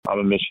I'm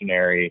a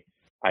missionary.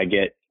 I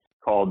get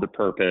called to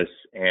purpose.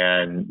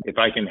 And if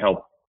I can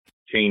help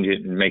change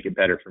it and make it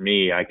better for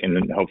me, I can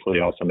hopefully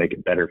also make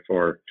it better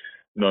for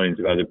millions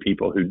of other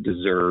people who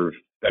deserve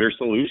better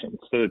solutions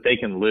so that they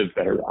can live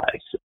better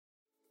lives.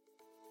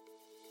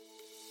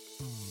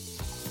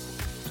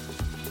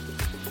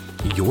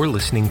 You're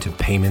listening to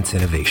Payments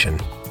Innovation,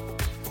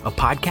 a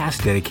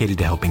podcast dedicated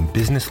to helping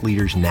business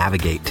leaders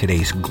navigate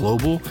today's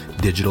global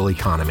digital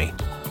economy.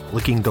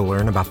 Looking to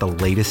learn about the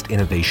latest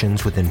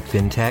innovations within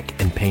fintech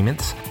and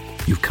payments?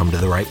 You've come to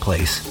the right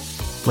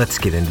place. Let's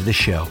get into the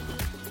show.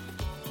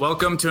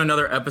 Welcome to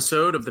another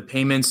episode of the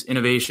Payments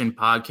Innovation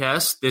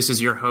Podcast. This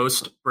is your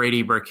host,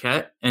 Brady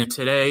Burkett, and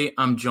today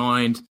I'm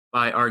joined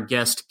by our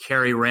guest,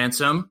 Carrie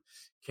Ransom.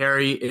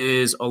 Carrie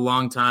is a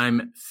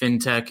longtime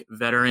fintech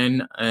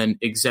veteran and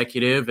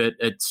executive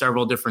at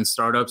several different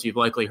startups you've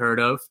likely heard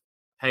of,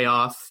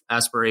 Payoff,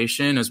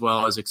 Aspiration, as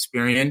well as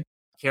Experian.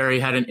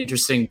 Carrie had an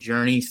interesting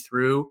journey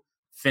through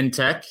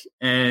fintech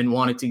and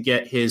wanted to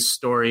get his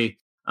story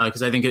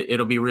because I think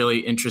it'll be really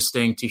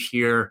interesting to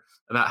hear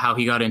about how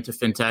he got into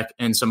fintech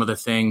and some of the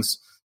things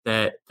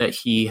that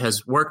he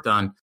has worked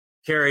on.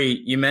 Carrie,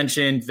 you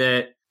mentioned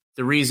that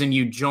the reason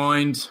you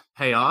joined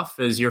Payoff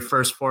as your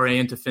first foray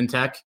into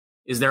fintech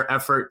is their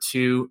effort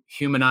to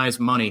humanize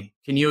money.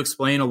 Can you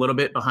explain a little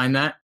bit behind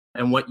that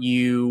and what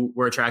you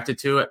were attracted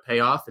to at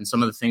Payoff and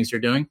some of the things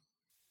you're doing?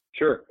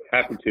 Sure,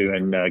 happy to,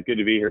 and good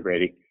to be here,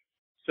 Brady.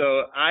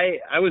 So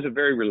I was a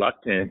very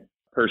reluctant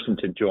person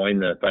to join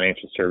the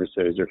financial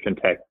services or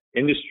fintech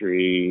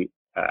industry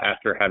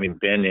after having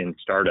been in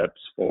startups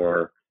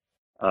for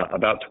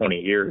about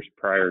 20 years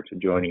prior to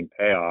joining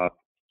Payoff.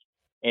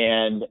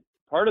 And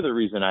part of the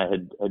reason I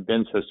had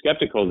been so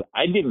skeptical is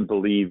I didn't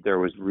believe there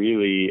was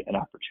really an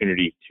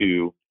opportunity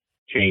to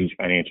change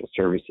financial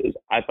services.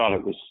 I thought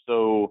it was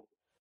so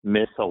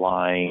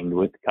misaligned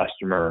with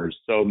customers,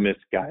 so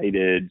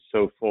misguided,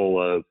 so full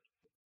of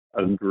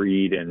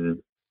greed and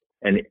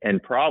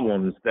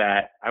problems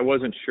that I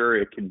wasn't sure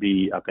it could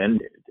be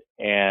upended.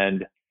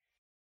 And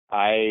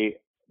I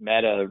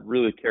met a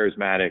really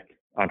charismatic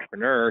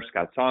entrepreneur,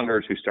 Scott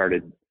Saunders, who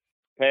started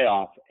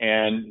Payoff,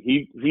 and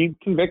he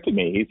convicted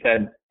me. He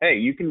said, "Hey,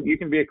 you can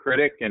be a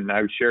critic," and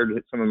I shared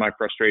some of my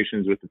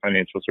frustrations with the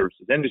financial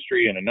services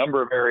industry in a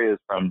number of areas,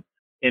 from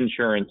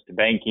insurance to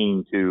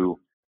banking to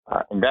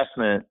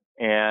investment.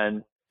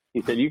 And he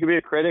said, "You can be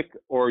a critic,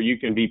 or you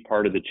can be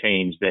part of the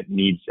change that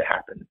needs to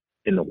happen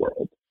in the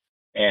world."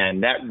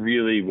 And that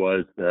really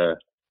was the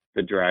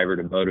driver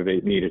to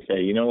motivate me to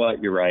say, you know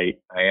what, you're right.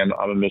 I'm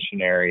a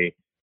missionary.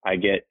 I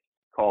get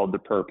called to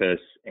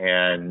purpose,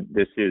 and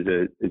this is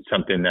it's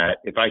something that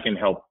if I can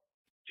help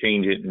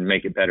change it and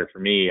make it better for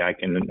me, I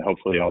can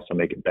hopefully also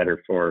make it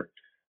better for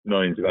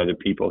millions of other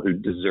people who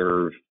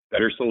deserve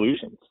better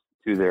solutions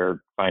to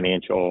their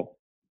financial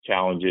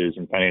challenges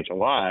and financial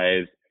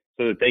lives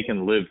so that they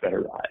can live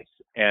better lives.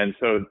 And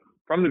so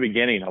from the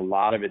beginning, a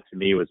lot of it to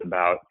me was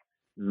about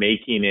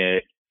making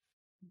it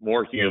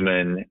more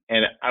human,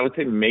 and I would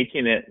say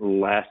making it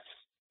less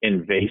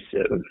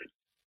invasive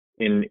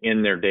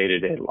in their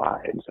day-to-day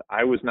lives.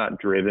 I was not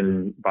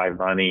driven by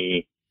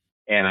money,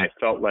 and I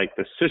felt like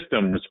the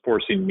system was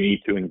forcing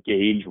me to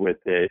engage with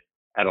it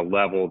at a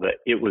level that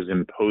it was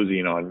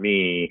imposing on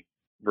me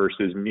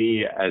versus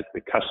me as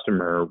the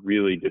customer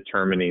really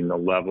determining the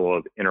level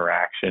of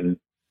interaction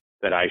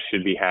that I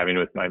should be having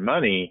with my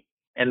money.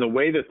 And the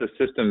way that the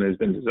system has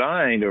been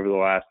designed over the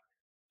last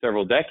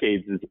several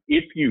decades is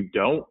if you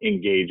don't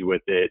engage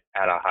with it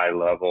at a high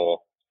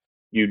level,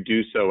 you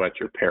do so at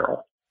your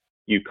peril.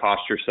 You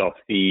cost yourself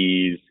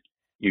fees,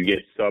 you get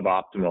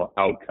suboptimal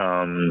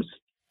outcomes,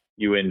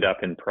 you end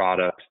up in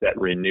products that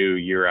renew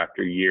year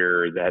after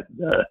year that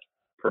the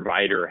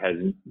provider has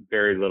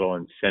very little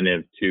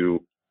incentive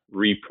to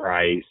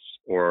reprice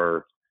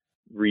or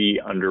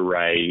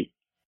re-underwrite,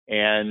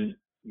 and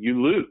you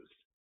lose.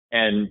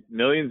 And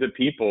millions of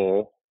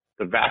people,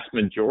 the vast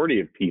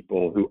majority of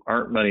people who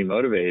aren't money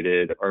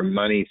motivated or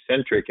money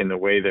centric in the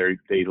way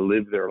they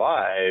live their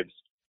lives,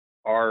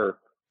 are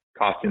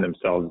costing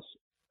themselves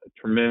a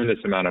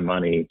tremendous amount of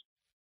money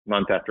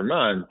month after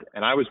month.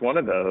 And I was one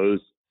of those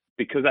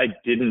because I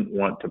didn't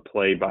want to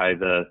play by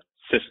the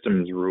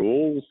system's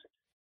rules,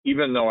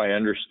 even though I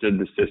understood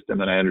the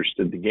system and I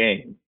understood the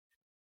game.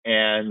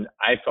 And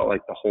I felt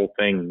like the whole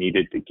thing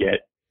needed to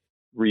get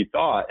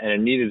rethought, and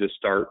it needed to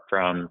start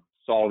from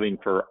solving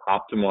for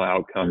optimal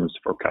outcomes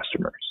for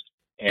customers.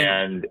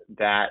 And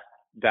that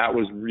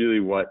was really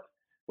what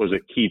was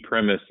a key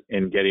premise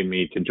in getting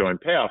me to join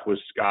Payoff. Was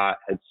Scott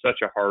had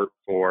such a heart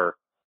for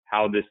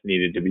how this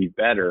needed to be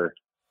better.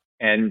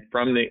 And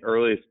from the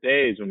earliest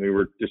days when we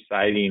were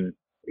deciding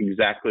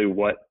exactly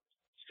what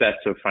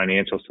sets of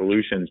financial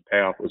solutions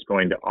Payoff was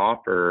going to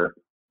offer,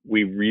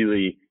 we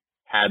really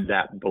had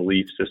that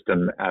belief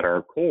system at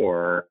our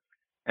core.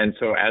 And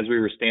so as we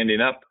were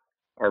standing up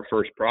our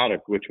first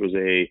product, which was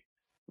a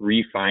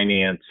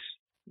refinance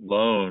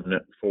loan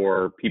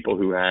for people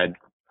who had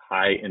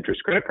high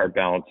interest credit card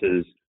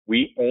balances,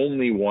 we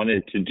only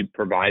wanted to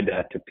provide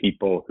that to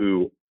people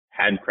who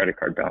had credit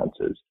card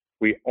balances.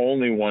 We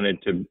only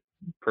wanted to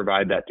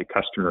provide that to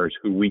customers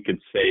who we could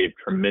save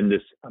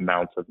tremendous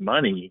amounts of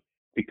money,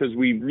 because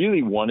we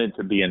really wanted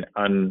to be an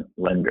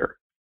unlender.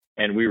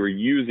 And we were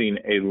using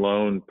a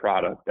loan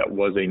product that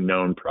was a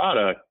known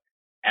product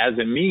as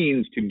a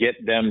means to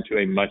get them to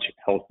a much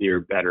healthier,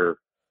 better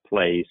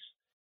place.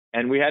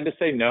 And we had to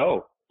say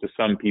no to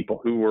some people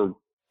who were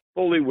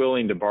fully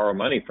willing to borrow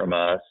money from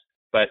us,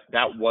 but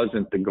that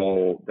wasn't the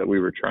goal that we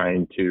were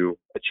trying to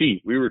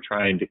achieve. We were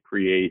trying to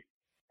create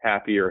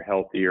happier,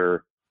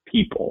 healthier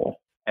people.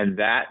 And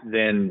that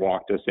then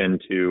walked us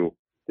into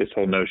this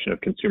whole notion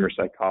of consumer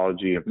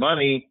psychology of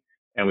money.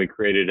 And we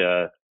created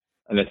an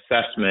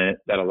assessment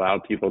that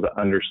allowed people to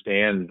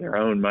understand their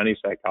own money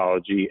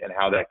psychology and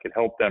how that could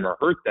help them or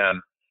hurt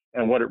them.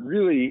 And what it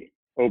really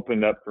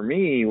opened up for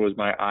me was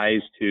my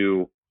eyes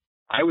to,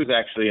 I was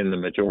actually in the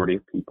majority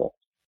of people,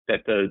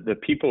 that the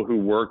people who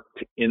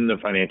worked in the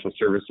financial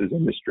services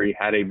industry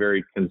had a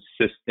very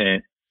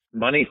consistent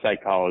money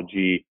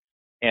psychology,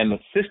 and the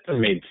system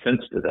made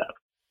sense to them.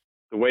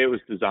 The way it was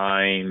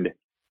designed,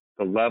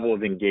 the level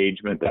of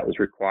engagement that was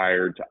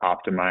required to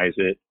optimize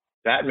it,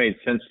 that made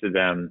sense to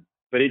them,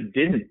 but it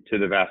didn't to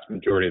the vast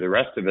majority of the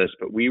rest of us.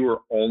 But we were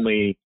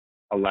only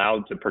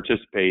allowed to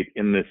participate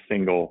in this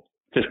single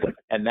system.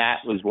 And that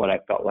was what I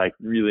felt like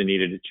really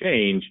needed to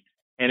change.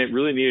 And it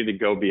really needed to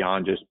go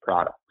beyond just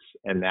products.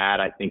 And that,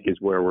 I think, is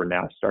where we're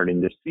now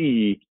starting to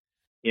see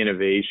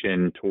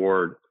innovation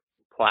toward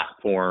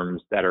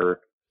platforms that are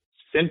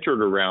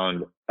centered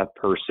around a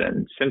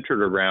person,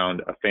 centered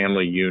around a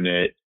family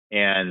unit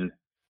and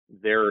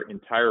their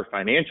entire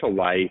financial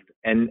life,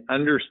 and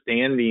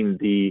understanding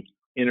the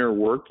inner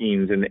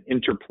workings and the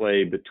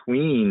interplay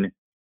between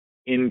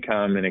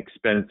income and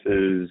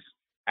expenses,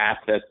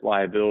 assets,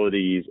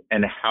 liabilities,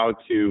 and how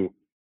to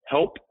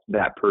help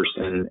that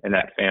person and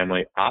that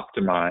family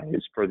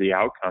optimize for the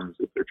outcomes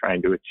that they're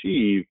trying to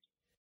achieve,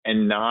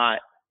 and not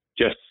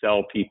just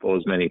sell people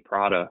as many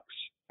products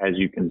as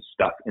you can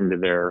stuff into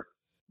their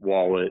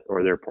wallet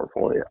or their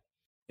portfolio.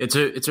 It's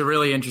a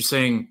really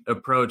interesting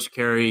approach,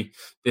 Carey,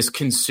 this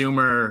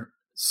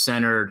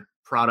consumer-centered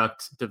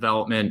product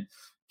development.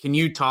 Can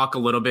you talk a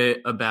little bit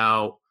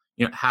about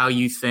how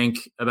you think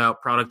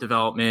about product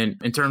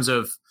development in terms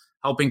of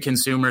helping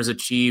consumers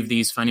achieve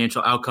these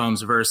financial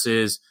outcomes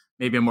versus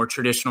maybe a more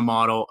traditional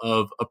model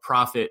of a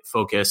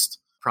profit-focused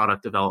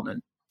product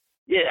development?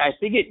 Yeah, I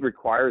think it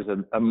requires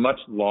a much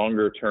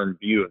longer-term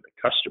view of the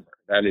customer.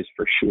 That is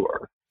for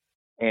sure.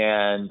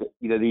 And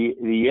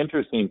the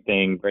interesting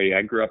thing, Brady,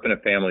 I grew up in a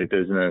family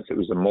business. It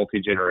was a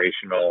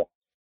multi-generational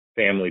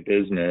family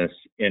business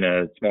in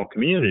a small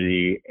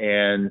community,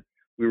 and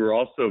we were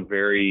also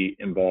very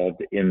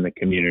involved in the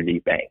community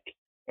bank.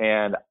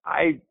 And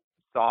I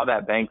saw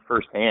that bank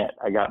firsthand.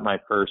 I got my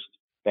first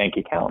bank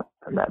account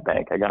from that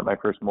bank. I got my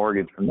first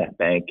mortgage from that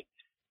bank.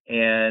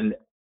 And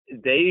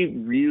they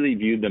really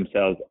viewed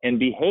themselves and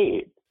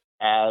behaved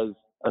as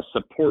a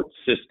support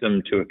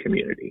system to a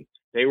community.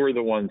 They were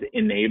the ones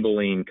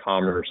enabling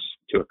commerce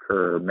to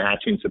occur,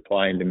 matching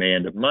supply and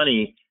demand of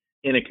money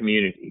in a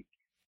community,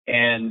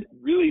 and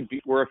really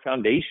were a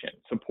foundation,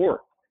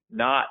 support,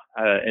 not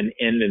an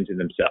end into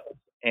themselves.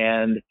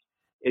 And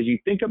as you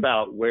think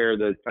about where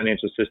the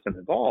financial system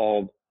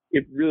evolved,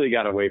 it really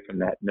got away from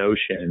that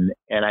notion.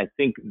 And I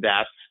think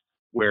that's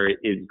where it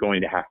is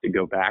going to have to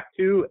go back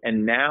to.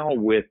 And now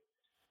with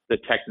the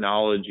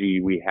technology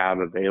we have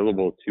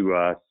available to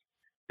us,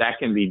 that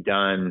can be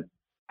done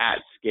at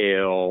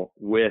scale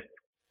with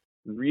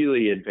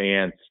really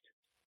advanced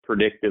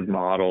predictive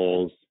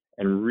models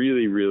and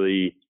really,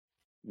 really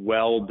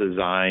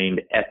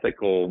well-designed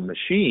ethical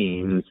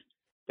machines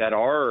that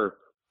are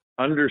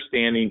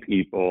understanding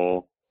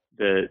people,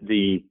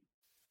 the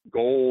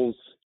goals,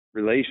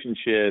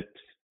 relationships,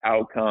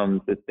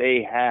 outcomes that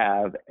they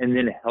have, and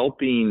then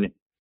helping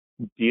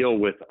deal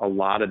with a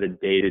lot of the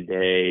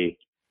day-to-day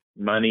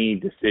money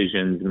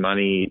decisions,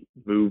 money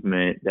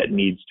movement that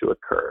needs to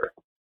occur.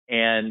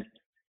 And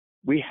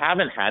we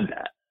haven't had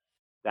that.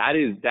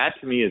 That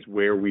to me is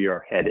where we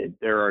are headed.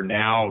 There are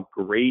now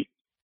great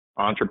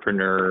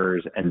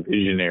entrepreneurs and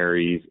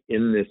visionaries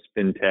in this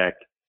fintech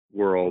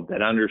world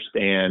that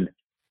understand,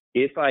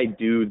 if I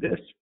do this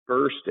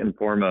first and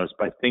foremost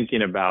by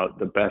thinking about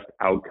the best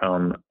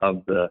outcome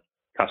of the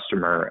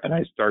customer, and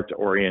I start to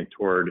orient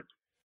toward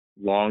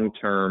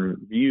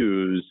long-term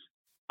views,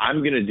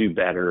 I'm going to do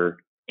better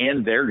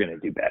and they're going to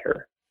do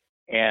better.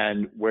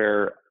 And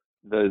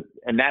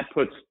that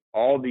puts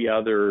all the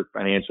other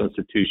financial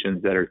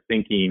institutions that are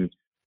thinking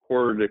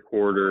quarter to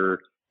quarter,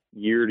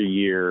 year to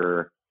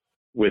year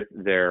with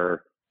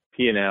their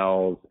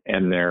P&Ls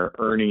and their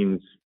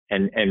earnings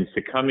and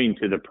succumbing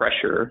to the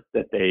pressure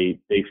that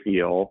they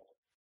feel,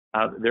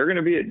 they're going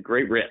to be at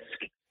great risk,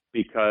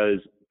 because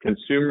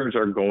consumers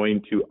are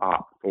going to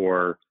opt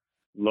for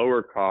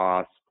lower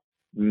cost,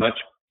 much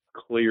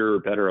clearer,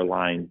 better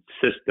aligned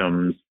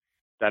systems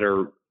that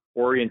are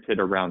oriented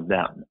around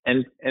them.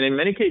 And in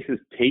many cases,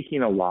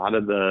 taking a lot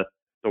of the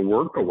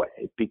work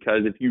away,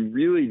 because if you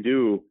really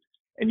do,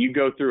 and you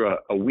go through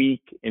a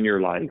week in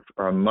your life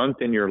or a month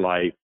in your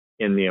life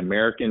in the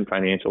American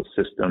financial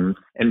system,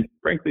 and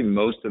frankly,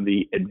 most of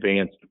the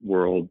advanced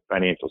world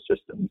financial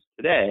systems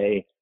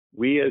today,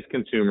 we as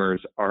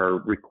consumers are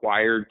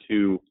required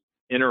to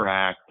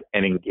interact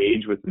and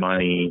engage with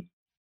money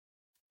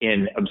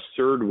in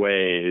absurd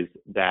ways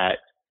that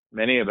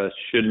many of us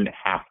shouldn't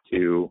have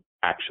to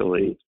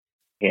actually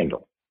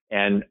handle.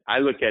 And I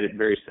look at it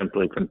very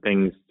simply from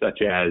things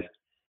such as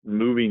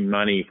moving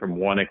money from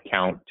one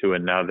account to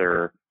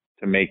another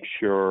to make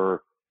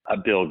sure a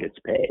bill gets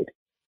paid.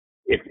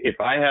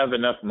 If I have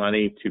enough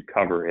money to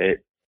cover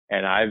it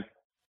and I've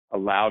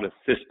allowed a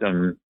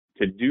system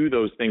to do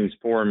those things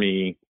for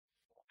me,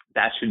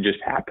 that should just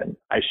happen.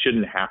 I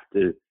shouldn't have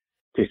to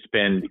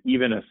spend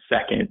even a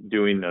second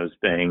doing those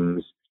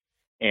things,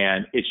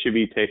 and it should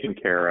be taken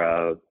care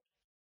of,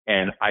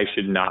 and I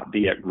should not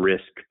be at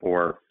risk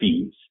for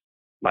fees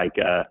like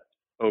a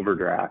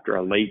overdraft or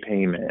a late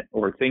payment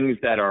or things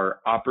that are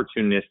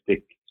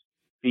opportunistic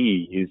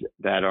fees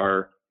that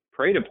are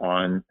preyed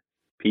upon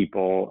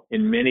people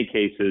in many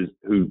cases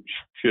who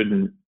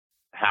shouldn't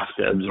have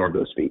to absorb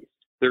those fees.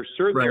 There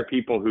certainly are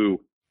people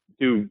who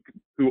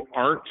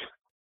aren't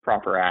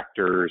proper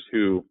actors,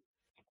 who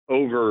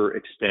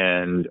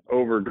overextend,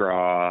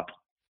 overdraw,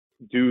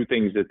 do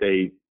things that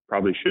they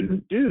probably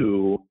shouldn't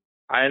do.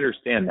 I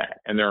understand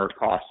that, and there are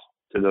costs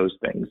to those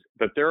things.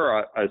 But there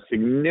are a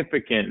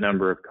significant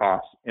number of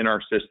costs in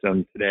our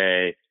system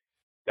today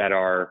that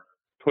are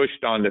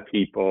pushed onto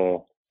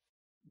people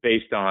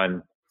based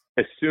on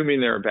assuming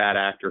they're a bad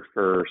actor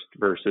first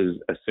versus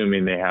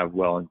assuming they have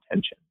well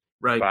intentions.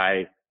 Right.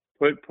 By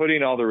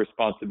putting all the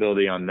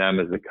responsibility on them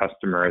as a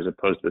customer, as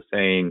opposed to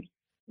saying,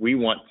 we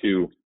want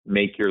to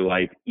make your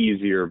life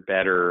easier,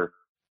 better,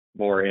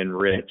 more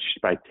enriched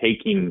by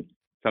taking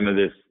some of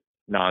this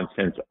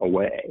nonsense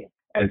away.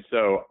 And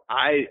so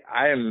I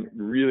am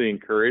really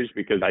encouraged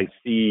because I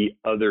see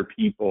other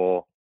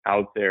people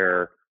out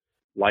there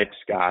like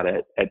Scott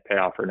at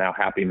Payoff or now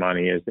Happy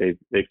Money as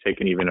they've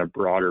taken even a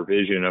broader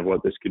vision of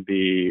what this could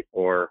be,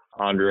 or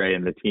Andre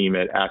and the team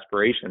at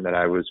Aspiration that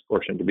I was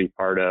fortunate to be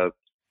part of,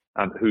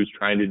 who's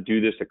trying to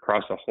do this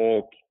across a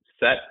whole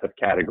set of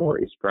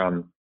categories,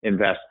 from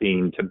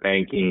investing to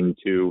banking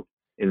to,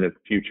 in the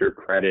future,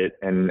 credit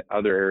and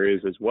other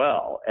areas as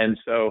well. And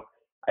so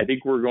I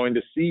think we're going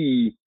to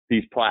see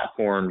these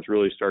platforms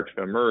really start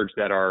to emerge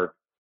that are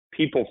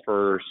people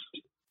first,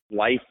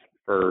 life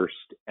first,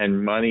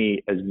 and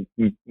money as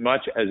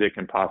much as it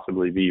can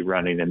possibly be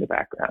running in the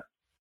background.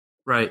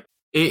 Right.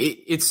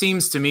 It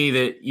seems to me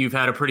that you've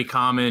had a pretty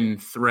common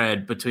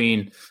thread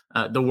between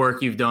the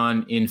work you've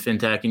done in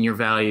fintech and your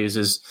values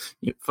is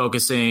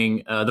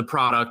focusing the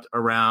product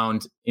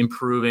around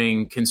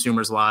improving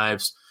consumers'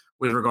 lives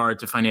with regard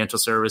to financial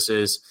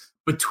services.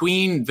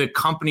 Between the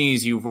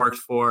companies you've worked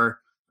for,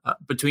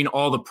 between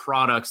all the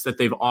products that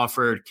they've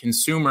offered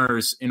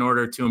consumers in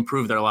order to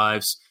improve their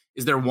lives,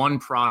 is there one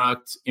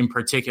product in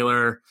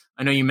particular?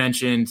 I know you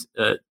mentioned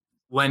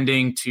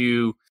lending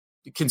to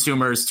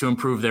consumers to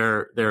improve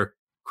their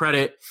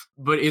credit,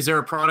 but is there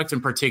a product in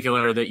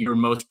particular that you're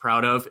most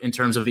proud of in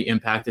terms of the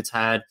impact it's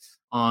had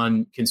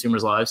on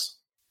consumers' lives?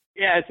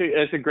 Yeah,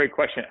 it's a great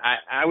question.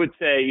 I would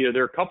say,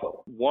 there are a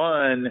couple.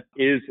 One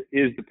is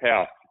the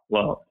Payoff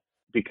loan,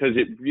 because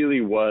it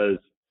really was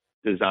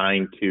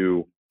designed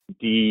to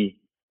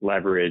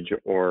de-leverage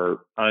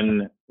or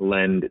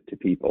unlend to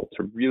people,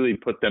 to really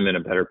put them in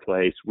a better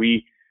place.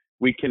 We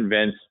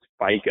convinced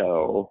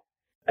FICO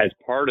as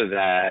part of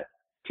that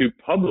to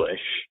publish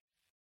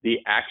the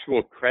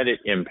actual credit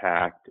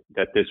impact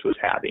that this was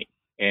having.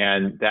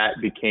 And that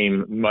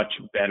became much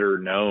better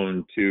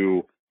known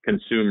to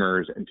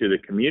consumers and to the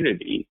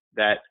community,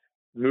 that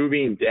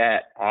moving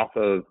debt off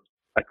of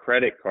a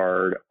credit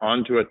card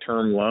onto a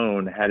term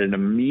loan had an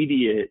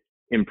immediate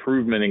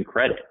improvement in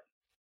credit.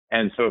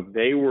 And so if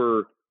they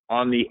were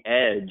on the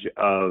edge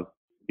of,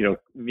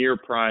 near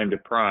prime to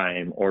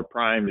prime or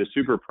prime to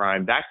super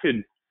prime,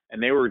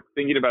 and they were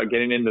thinking about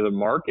getting into the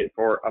market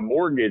for a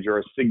mortgage or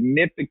a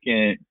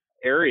significant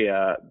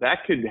area, that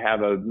could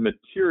have a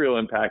material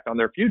impact on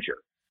their future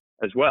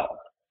as well.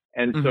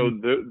 And so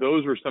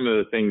those were some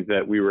of the things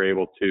that we were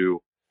able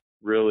to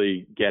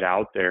really get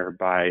out there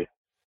by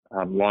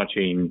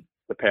launching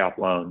the Payoff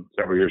loan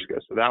several years ago.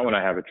 So that one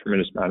I have a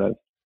tremendous amount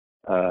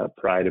of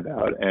pride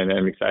about, and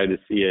I'm excited to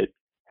see it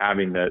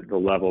having the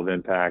level of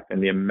impact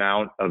and the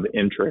amount of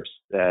interest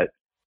that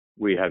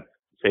we have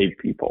saved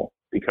people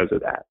because of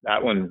that.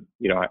 That one,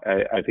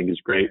 I think is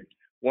great.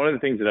 One of the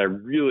things that I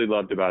really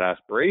loved about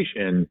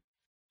Aspiration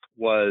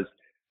was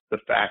the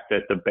fact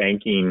that the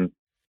banking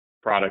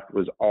product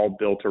was all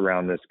built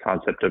around this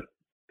concept of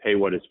pay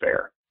what is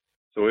fair.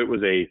 So it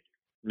was a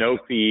no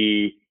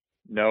fee,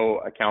 no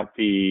account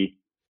fee.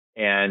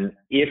 And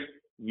if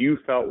you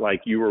felt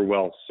like you were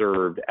well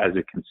served as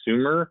a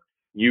consumer,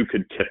 you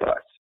could tip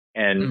us.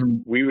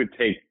 And we would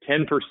take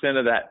 10%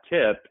 of that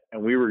tip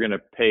and we were going to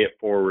pay it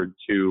forward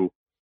to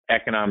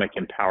economic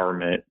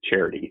empowerment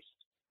charities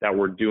that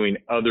were doing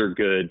other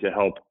good to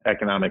help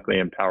economically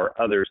empower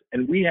others.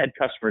 And we had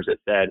customers that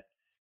said,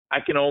 I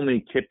can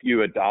only tip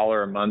you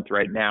 $1 a month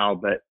right now,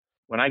 but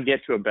when I get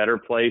to a better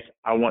place,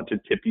 I want to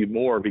tip you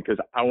more because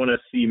I want to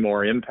see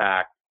more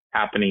impact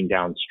happening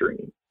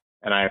downstream.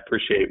 And I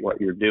appreciate what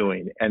you're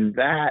doing. And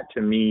that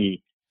to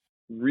me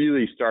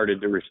really started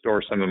to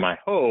restore some of my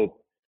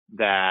hope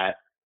that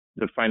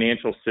the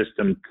financial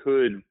system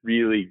could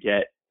really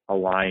get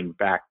aligned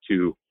back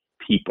to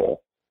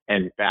people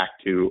and back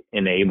to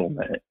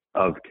enablement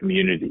of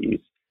communities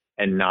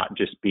and not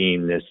just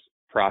being this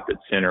profit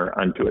center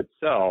unto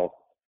itself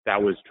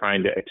that was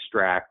trying to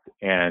extract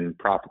and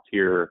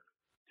profiteer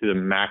to the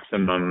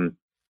maximum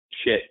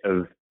shit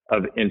of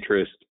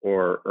interest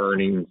or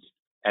earnings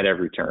at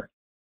every turn.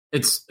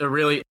 It's a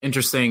really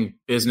interesting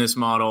business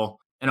model.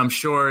 And I'm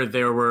sure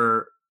there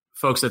were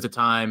folks at the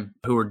time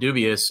who were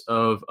dubious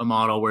of a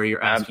model where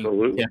you're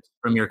asking tips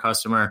from your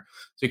customer.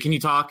 So can you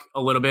talk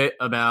a little bit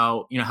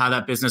about, how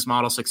that business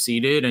model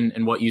succeeded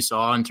and what you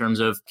saw in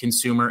terms of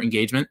consumer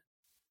engagement?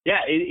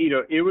 Yeah,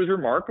 it was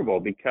remarkable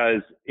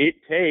because it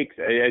takes,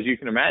 as you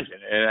can imagine,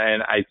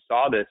 and I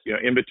saw this,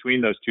 in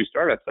between those two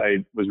startups,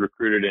 I was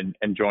recruited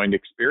and joined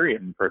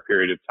Experian for a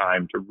period of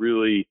time to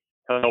really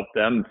help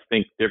them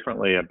think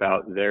differently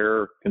about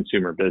their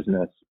consumer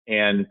business.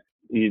 And,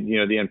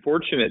 the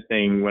unfortunate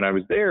thing when I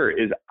was there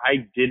is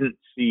I didn't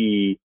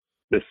see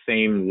the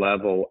same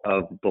level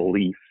of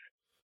belief.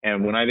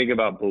 And when I think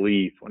about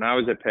belief, when I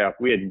was at Payoff,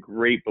 we had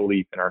great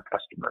belief in our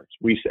customers.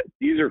 We said,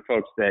 these are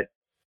folks that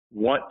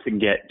want to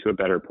get to a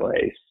better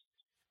place.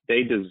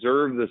 They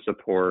deserve the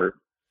support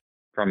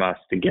from us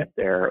to get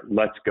there.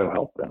 Let's go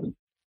help them.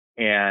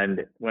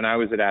 And when I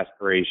was at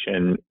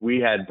Aspiration, we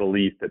had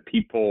belief that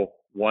people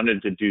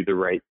wanted to do the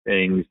right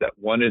things, that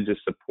wanted to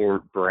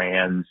support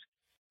brands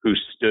who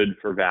stood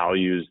for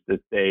values that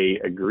they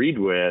agreed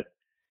with,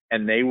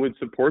 and they would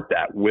support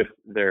that with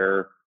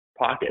their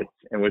pockets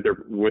and with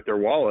their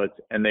wallets,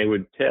 and they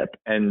would tip.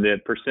 And the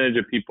percentage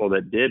of people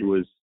that did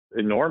was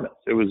enormous.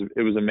 It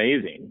was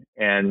amazing.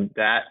 And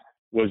that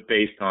was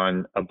based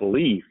on a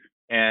belief.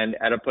 And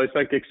at a place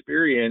like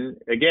Experian,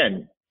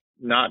 again,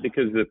 not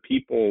because the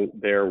people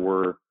there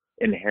were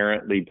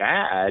inherently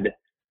bad,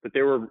 but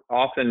they were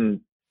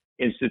often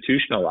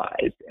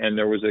institutionalized, and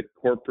there was a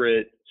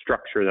corporate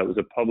structure that was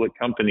a public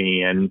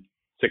company, and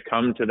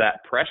succumbed to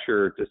that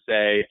pressure to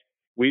say,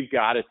 we've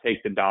got to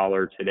take the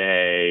dollar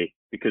today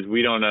because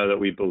we don't know that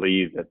we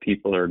believe that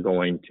people are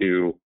going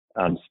to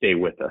stay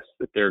with us,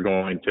 that they're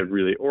going to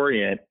really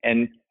orient.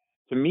 And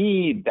to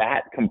me,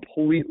 that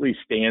completely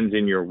stands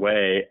in your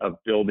way of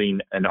building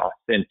an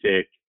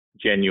authentic,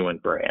 genuine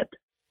brand.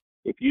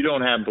 If you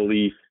don't have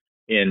belief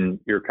in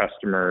your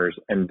customers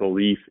and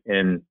belief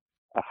in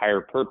a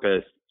higher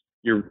purpose,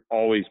 you're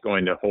always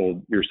going to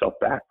hold yourself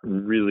back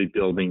from really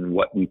building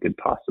what you could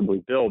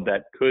possibly build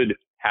that could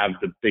have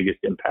the biggest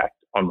impact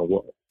on the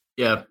world.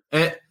 Yeah.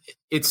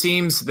 It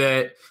seems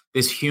that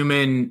this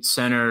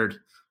human-centered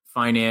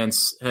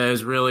finance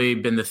has really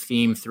been the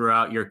theme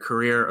throughout your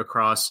career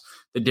across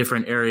the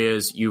different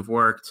areas you've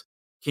worked.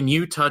 Can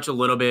you touch a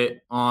little bit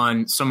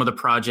on some of the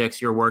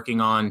projects you're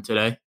working on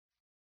today?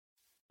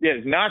 Yeah,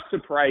 it's not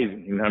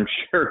surprising, I'm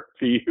sure,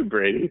 to you,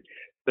 Brady.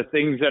 The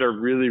things that are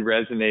really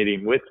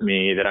resonating with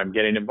me that I'm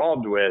getting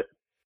involved with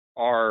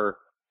are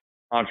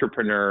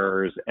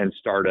entrepreneurs and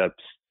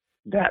startups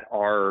that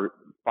are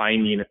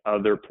finding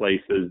other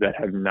places that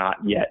have not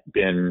yet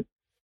been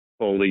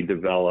fully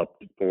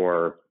developed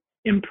for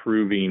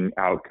improving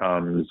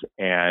outcomes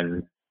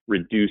and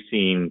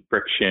reducing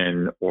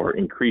friction or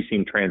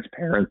increasing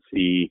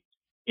transparency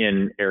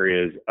in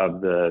areas of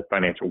the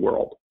financial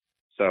world.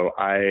 So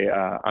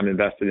I'm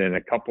invested in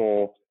a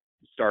couple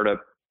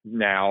startups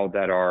now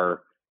that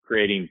are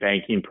creating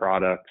banking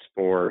products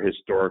for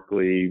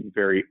historically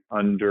very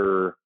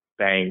underbanked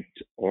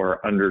or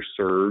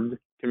underserved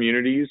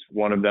communities.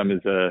 One of them is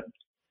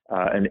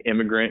an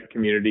immigrant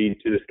community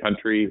to this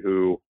country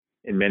who,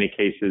 in many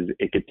cases,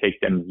 it could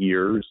take them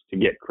years to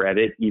get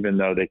credit, even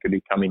though they could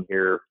be coming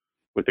here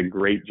with a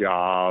great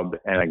job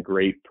and a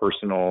great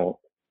personal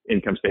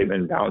income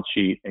statement and balance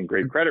sheet and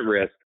great credit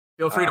risk.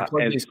 Feel free to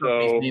plug these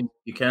companies names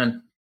if you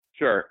can.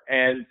 Sure.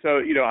 And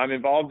so, I'm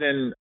involved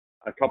in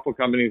a couple of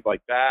companies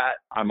like that.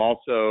 I'm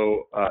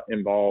also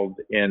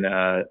involved in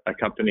a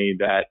company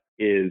that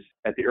is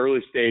at the early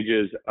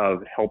stages of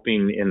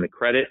helping in the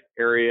credit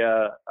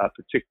area,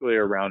 particularly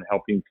around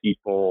helping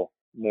people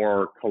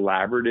more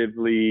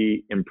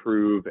collaboratively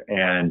improve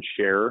and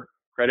share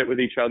credit with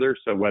each other.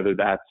 So whether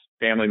that's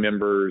family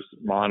members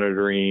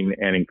monitoring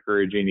and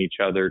encouraging each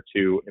other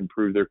to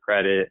improve their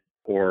credit,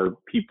 or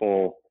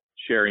people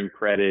sharing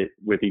credit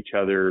with each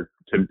other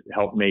to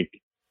help make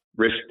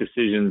risk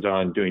decisions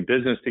on doing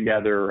business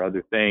together or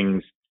other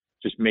things,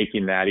 just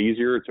making that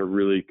easier. It's a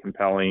really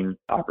compelling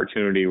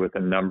opportunity with a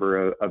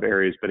number of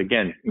areas. But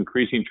again,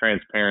 increasing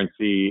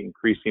transparency,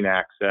 increasing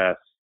access,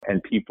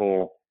 and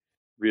people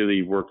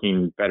really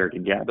working better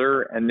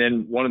together. And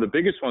then one of the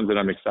biggest ones that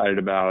I'm excited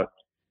about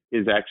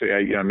is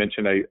actually, I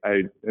mentioned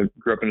I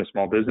grew up in a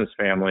small business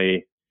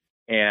family,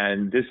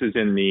 and this is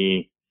in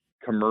the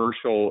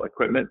commercial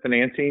equipment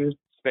financing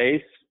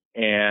space.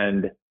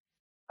 And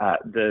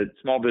the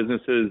small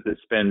businesses that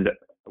spend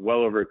well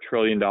over $1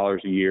 trillion a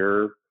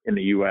year in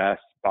the U.S.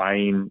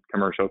 buying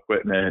commercial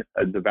equipment.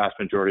 The vast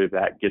majority of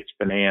that gets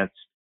financed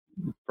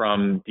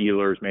from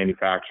dealers,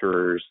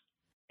 manufacturers,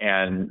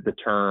 and the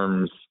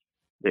terms,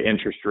 the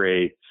interest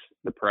rates,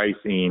 the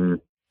pricing,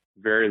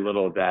 very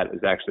little of that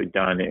is actually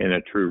done in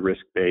a true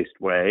risk-based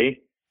way.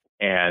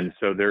 And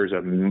so there's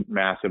a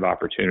massive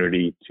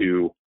opportunity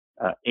to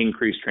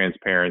increase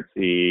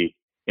transparency,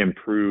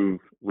 improve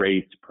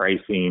rates,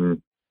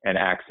 pricing, and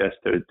access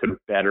to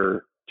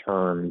better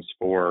terms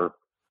for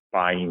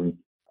buying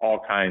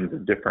all kinds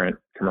of different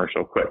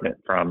commercial equipment,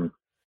 from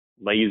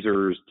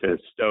lasers to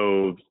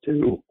stoves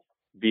to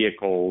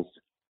vehicles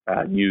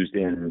used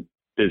in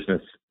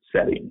business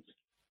settings.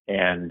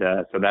 And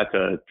so that's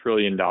a $1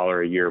 trillion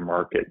a year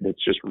market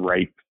that's just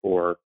ripe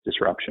for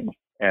disruption.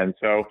 And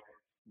so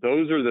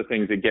those are the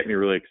things that get me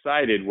really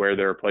excited, where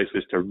there are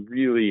places to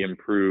really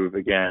improve,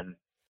 again,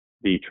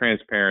 the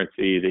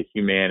transparency, the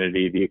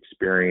humanity, the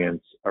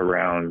experience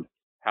around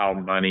how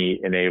money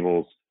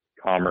enables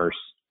commerce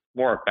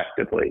more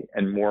effectively,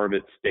 and more of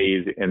it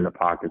stays in the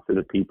pockets of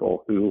the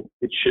people who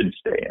it should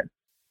stay in.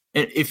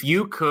 If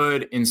you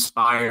could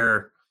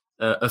inspire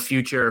a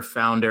future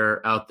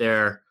founder out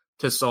there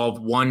to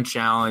solve one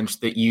challenge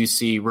that you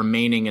see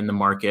remaining in the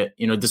market,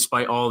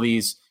 despite all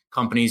these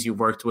companies you've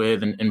worked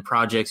with and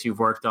projects you've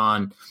worked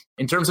on,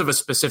 in terms of a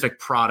specific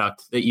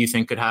product that you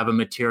think could have a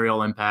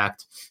material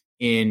impact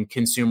in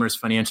consumers'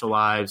 financial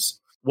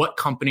lives, what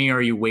company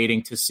are you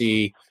waiting to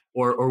see,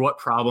 or what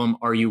problem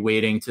are you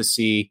waiting to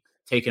see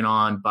taken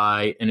on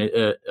by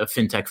a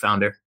fintech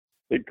founder?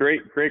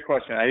 Great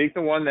question. I think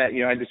the one that,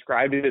 I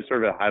described it as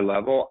sort of a high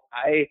level.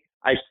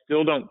 I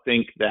still don't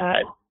think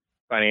that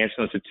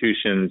financial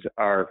institutions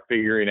are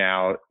figuring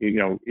out,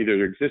 either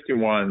the existing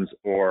ones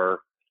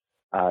or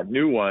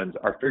new ones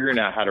are figuring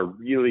out how to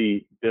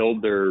really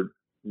build their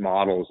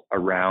models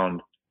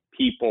around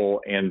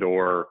people and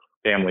or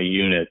family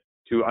units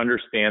to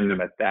understand them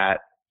at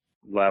that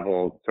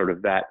level, sort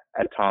of that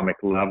atomic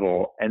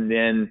level, and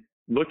then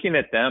looking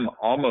at them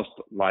almost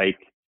like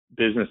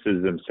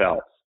businesses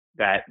themselves,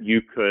 that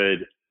you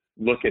could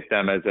look at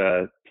them as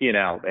a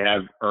P&L. They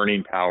have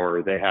earning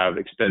power, they have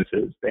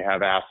expenses, they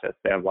have assets,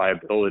 they have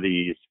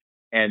liabilities,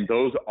 and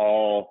those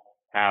all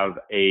have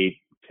a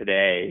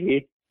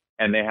today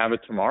and they have a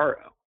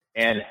tomorrow.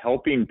 And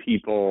helping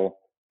people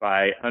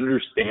by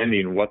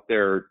understanding what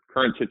their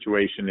current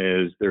situation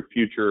is, their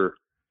future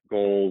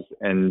goals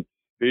and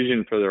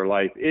vision for their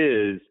life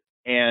is,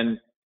 and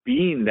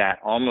being that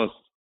almost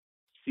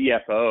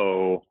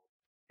CFO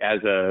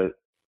as a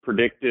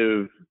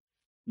predictive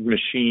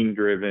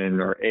machine-driven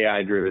or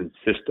AI-driven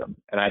system.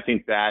 And I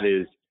think that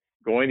is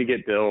going to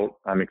get built.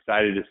 I'm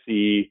excited to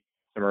see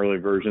some early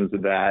versions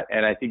of that.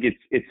 And I think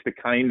it's the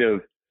kind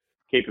of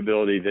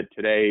capability that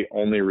today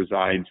only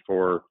resides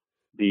for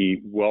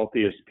the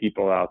wealthiest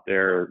people out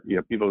there,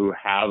 people who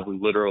have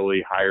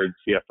literally hired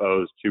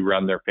CFOs to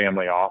run their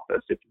family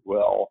office, if you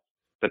will.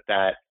 But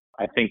that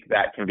I think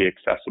that can be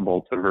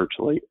accessible to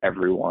virtually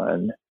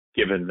everyone,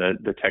 given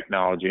the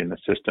technology and the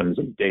systems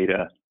and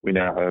data we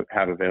now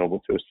have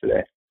available to us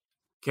today.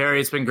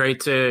 Kerry, it's been great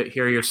to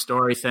hear your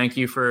story. Thank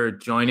you for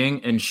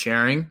joining and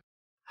sharing.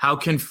 How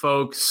can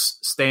folks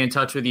stay in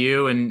touch with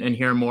you and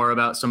hear more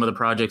about some of the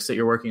projects that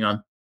you're working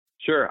on?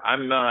 Sure.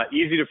 I'm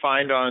easy to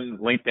find on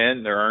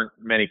LinkedIn. There aren't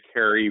many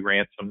Kerry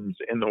Ransoms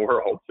in the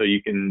world, so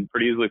you can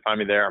pretty easily find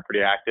me there. I'm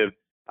pretty active.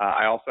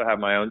 I also have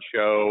my own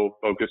show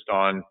focused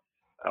on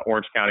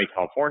Orange County,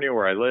 California,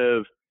 where I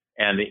live,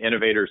 and the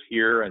innovators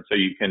here. And so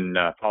you can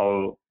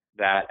follow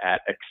that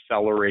at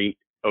Accelerate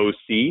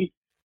OC,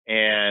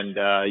 and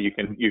you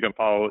can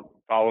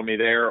follow me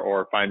there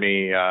or find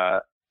me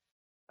at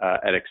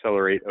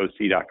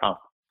accelerateoc.com.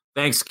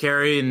 Thanks,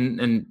 Kerry,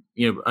 and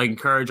I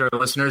encourage our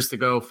listeners to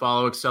go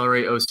follow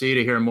Accelerate OC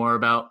to hear more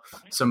about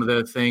some of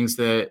the things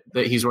that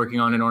he's working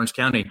on in Orange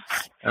County.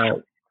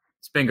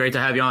 It's been great to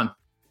have you on.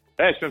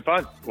 Hey, it's been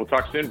fun. We'll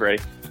talk soon,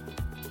 Brady.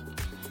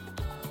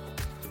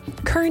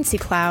 Currency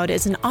Cloud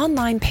is an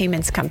online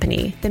payments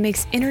company that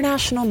makes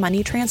international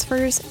money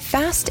transfers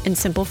fast and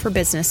simple for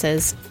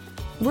businesses.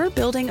 We're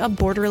building a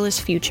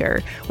borderless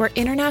future where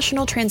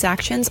international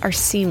transactions are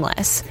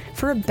seamless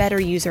for a better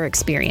user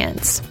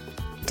experience.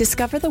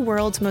 Discover the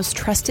world's most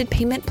trusted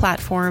payment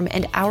platform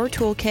and our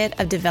toolkit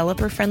of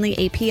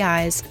developer-friendly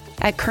APIs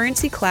at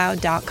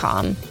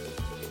currencycloud.com.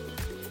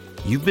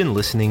 You've been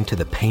listening to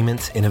the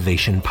Payments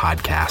Innovation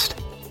Podcast.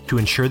 To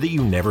ensure that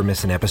you never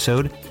miss an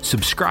episode,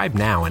 subscribe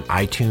now in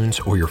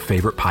iTunes or your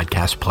favorite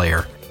podcast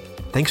player.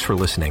 Thanks for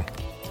listening.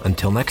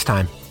 Until next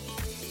time.